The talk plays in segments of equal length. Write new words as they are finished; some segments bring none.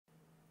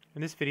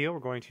In this video, we're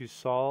going to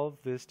solve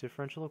this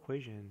differential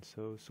equation,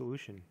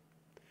 solution.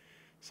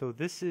 So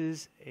this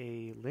is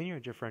a linear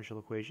differential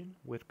equation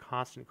with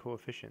constant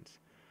coefficients.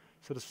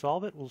 So to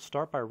solve it, we'll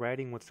start by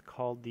writing what's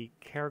called the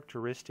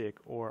characteristic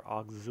or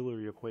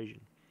auxiliary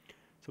equation.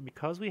 So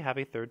because we have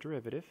a third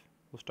derivative,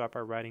 we'll start by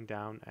writing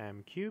down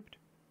m cubed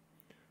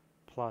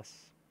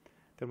plus,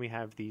 then we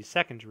have the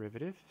second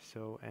derivative,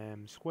 so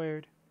m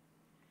squared,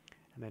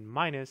 and then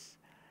minus,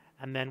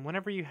 and then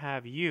whenever you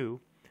have u,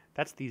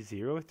 that's the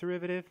zeroth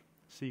derivative,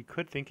 so you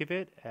could think of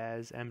it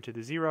as m to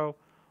the 0,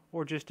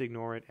 or just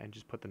ignore it and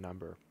just put the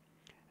number.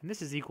 And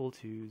this is equal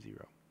to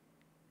 0.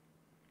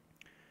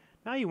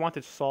 Now you want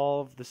to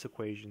solve this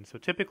equation, so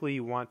typically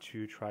you want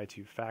to try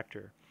to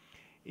factor.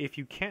 If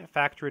you can't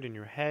factor it in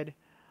your head,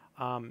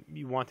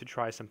 you want to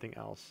try something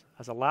else.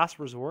 As a last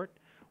resort,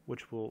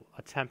 which we'll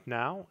attempt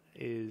now,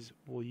 is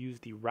we'll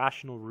use the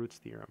rational roots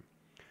theorem.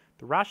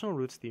 The rational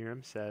roots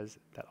theorem says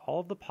that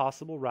all of the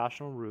possible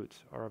rational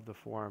roots are of the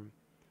form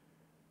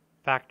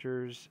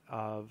factors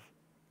of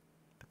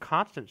the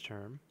constant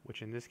term,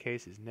 which in this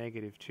case is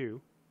 -2.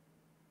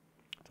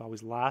 It's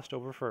always last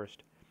over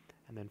first.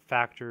 And then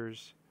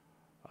factors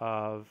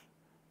of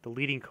the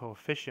leading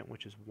coefficient,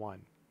 which is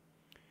 1.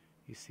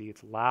 You see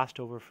it's last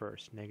over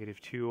first,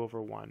 -2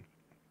 over 1.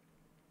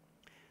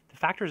 The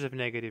factors of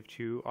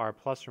 -2 are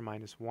plus or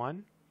minus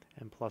 1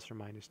 and plus or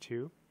minus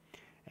 2.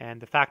 And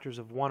the factors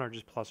of 1 are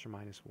just plus or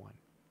minus 1.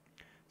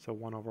 So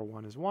 1 over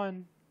 1 is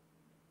 1.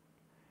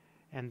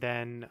 And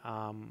then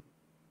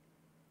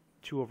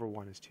 2 over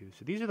 1 is 2.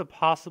 So these are the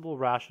possible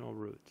rational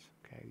roots.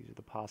 Okay, these are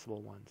the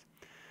possible ones.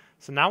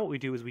 So now what we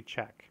do is we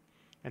check.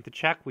 And to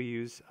check, we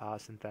use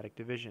synthetic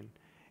division.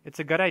 It's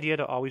a good idea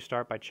to always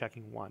start by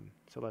checking 1.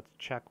 So let's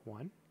check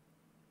 1.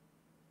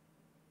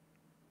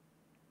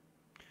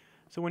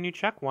 So when you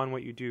check 1,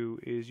 what you do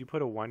is you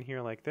put a 1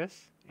 here like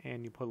this,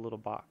 and you put a little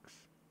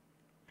box.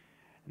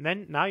 And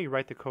then now you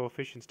write the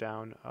coefficients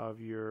down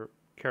of your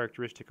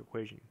characteristic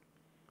equation.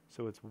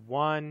 So it's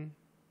 1,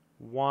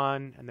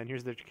 1, and then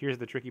here's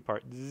the tricky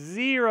part: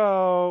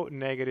 0,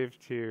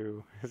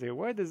 -2. You say,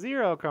 where'd the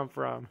 0 come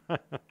from?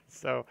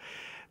 So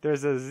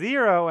there's a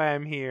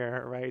 0m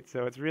here, right?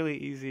 So it's really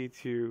easy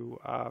to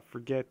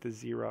forget the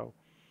 0.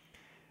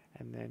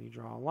 And then you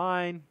draw a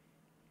line.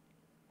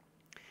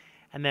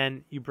 And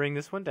then you bring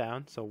this one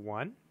down, so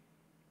 1.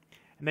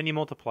 And then you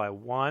multiply.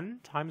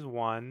 1 times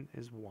 1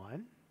 is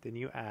 1. Then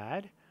you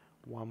add.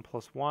 1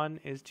 plus 1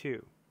 is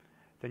 2.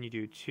 Then you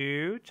do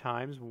 2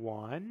 times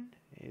 1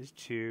 is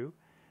 2.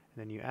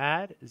 And then you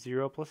add.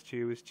 0 plus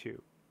 2 is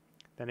 2.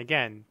 Then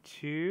again,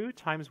 2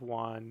 times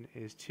 1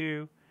 is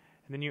 2.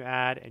 And then you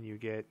add and you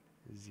get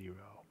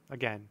 0.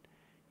 Again,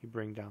 you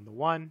bring down the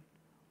 1.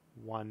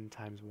 1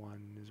 times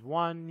 1 is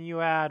 1. You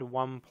add.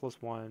 1 plus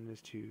 1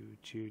 is 2.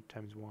 2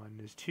 times 1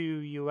 is 2.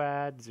 You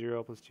add.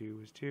 0 plus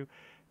 2 is 2.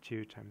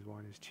 2 times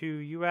 1 is 2.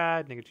 You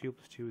add. -2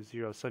 plus 2 is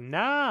 0. So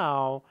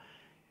now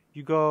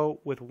you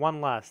go with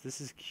 1 less.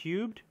 This is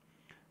cubed.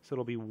 So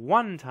it'll be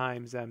 1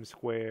 times m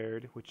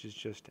squared, which is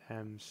just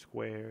m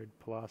squared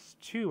plus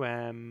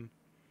 2m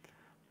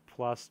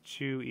plus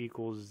 2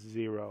 equals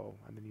 0.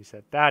 And then you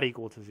set that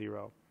equal to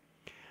 0.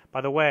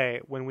 By the way,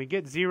 when we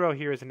get 0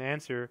 here as an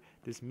answer,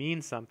 this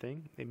means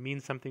something. It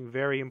means something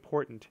very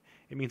important.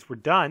 It means we're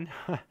done.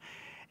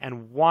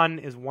 And 1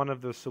 is one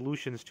of the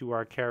solutions to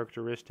our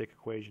characteristic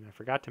equation. I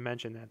forgot to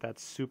mention that.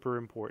 That's super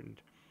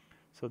important.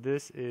 So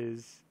this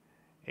is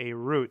a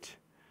root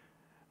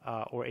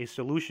or a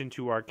solution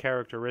to our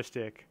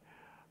characteristic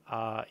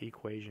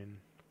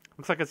equation.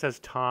 Looks like it says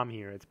Tom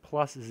here. It's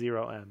plus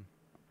 0m.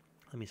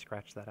 Let me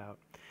scratch that out.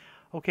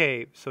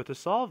 Okay, so to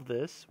solve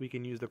this, we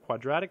can use the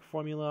quadratic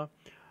formula,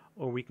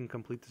 or we can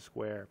complete the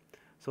square.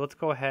 So let's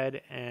go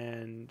ahead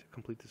and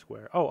complete the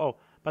square. Oh,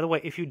 by the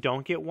way, if you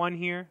don't get 1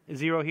 here,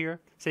 0 here,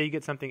 say you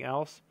get something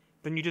else,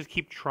 then you just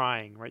keep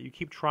trying, right? You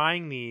keep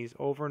trying these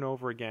over and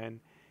over again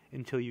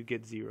until you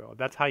get 0.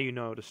 That's how you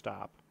know to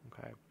stop,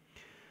 okay?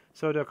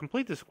 So to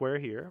complete the square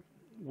here,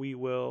 we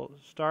will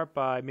start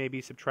by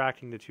maybe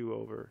subtracting the 2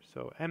 over.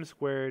 So m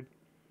squared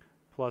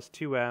plus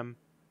 2m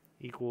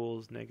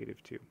equals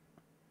 -2.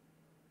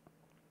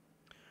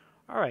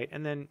 All right,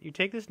 and then you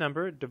take this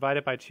number, divide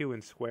it by 2,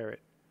 and square it.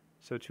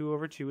 So 2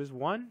 over 2 is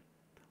 1.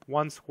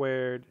 1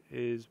 squared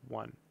is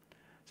 1.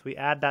 So we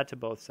add that to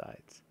both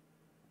sides.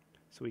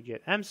 So we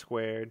get m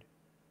squared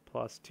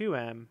plus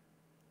 2m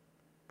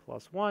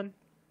plus 1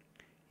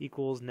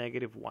 equals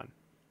 -1.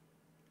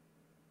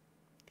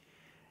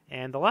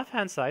 And the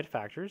left-hand side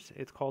factors,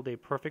 it's called a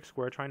perfect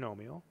square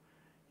trinomial.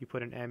 You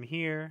put an m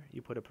here,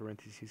 you put a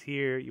parenthesis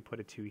here, you put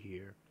a 2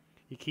 here.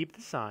 You keep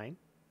the sign,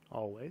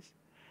 always.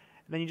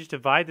 And then you just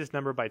divide this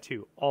number by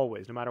 2,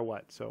 always, no matter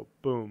what. So,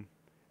 boom.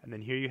 And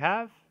then here you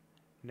have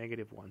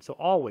 -1. So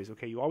always,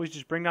 okay, you always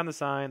just bring down the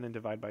sign and then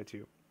divide by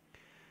 2.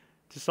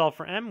 To solve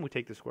for m, we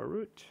take the square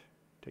root.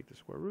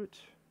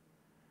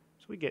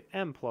 So we get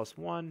m plus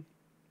 1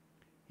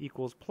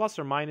 equals plus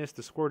or minus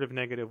the square root of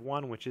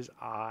 -1, which is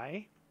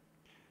I.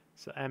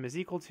 So m is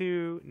equal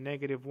to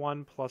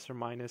 -1 plus or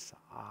minus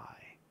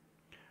I.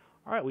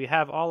 All right, we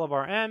have all of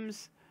our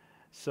m's.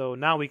 So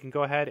now we can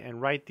go ahead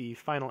and write the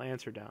final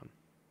answer down.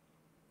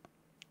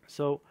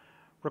 So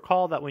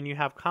recall that when you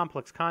have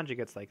complex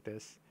conjugates like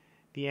this,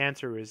 the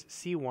answer is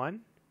C1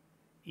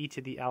 e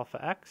to the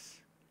alpha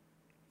x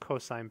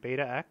cosine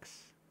beta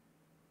x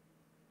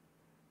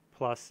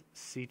plus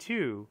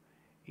C2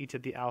 e to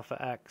the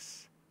alpha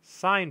x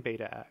sine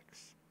beta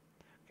x.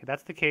 Okay,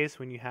 that's the case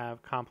when you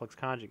have complex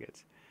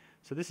conjugates.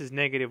 So this is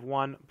negative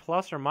 1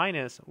 plus or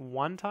minus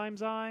 1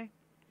 times I.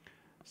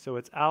 So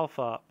it's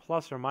alpha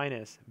plus or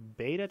minus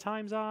beta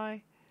times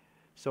I.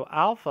 So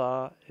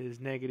alpha is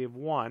negative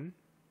 1,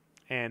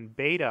 and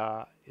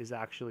beta is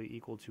actually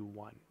equal to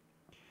 1.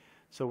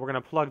 So we're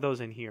going to plug those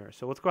in here.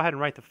 So let's go ahead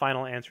and write the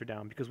final answer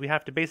down, because we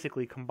have to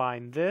basically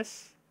combine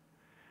this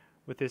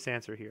with this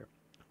answer here.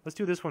 Let's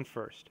do this one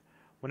first.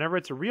 Whenever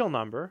it's a real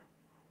number,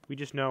 we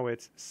just know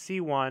it's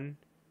C1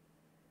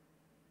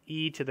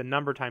 e to the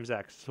number times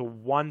x. So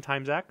 1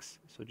 times x,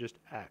 so just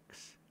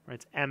x. Right?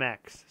 It's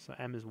mx, so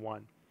m is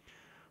 1.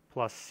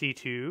 Plus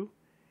C2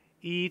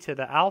 e to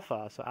the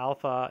alpha, so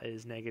alpha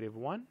is negative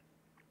 1.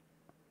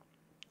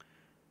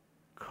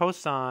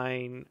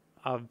 Cosine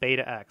of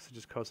beta x, so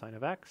just cosine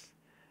of x.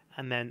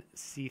 And then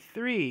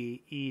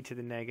C3 e to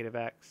the negative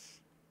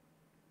x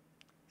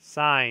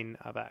sine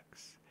of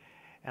x.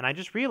 And I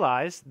just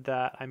realized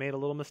that I made a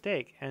little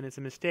mistake, and it's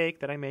a mistake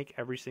that I make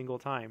every single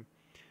time.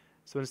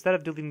 So instead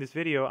of deleting this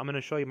video, I'm going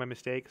to show you my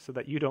mistake so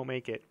that you don't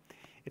make it.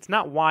 It's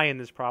not y in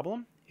this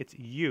problem, it's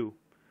u.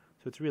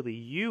 So it's really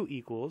u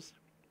equals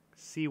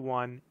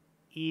C1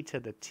 e to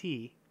the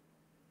t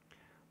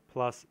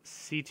plus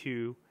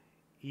C2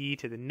 e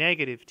to the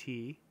negative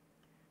t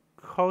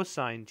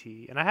cosine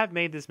t. And I have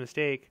made this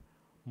mistake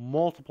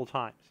multiple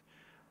times.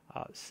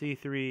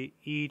 C3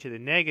 e to the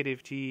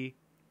negative t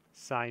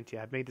sine t.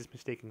 I've made this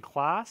mistake in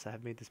class. I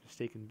have made this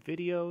mistake in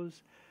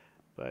videos.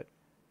 But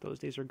those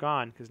days are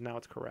gone because now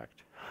it's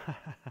correct.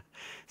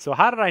 So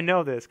how did I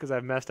know this? Because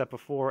I've messed up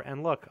before.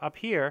 And look, up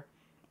here,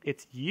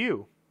 it's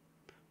u.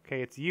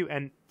 Okay, it's u.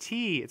 And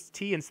t, it's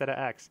t instead of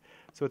x.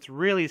 So it's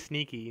really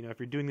sneaky. You know, if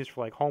you're doing this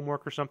for like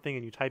homework or something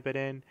and you type it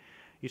in,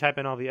 you type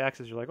in all the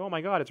x's, you're like, oh my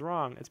god, it's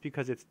wrong. It's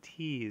because it's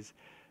t's.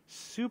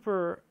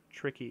 Super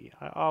tricky.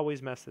 I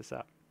always mess this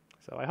up.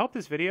 So I hope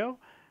this video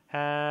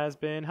has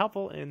been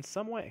helpful in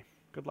some way.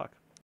 Good luck.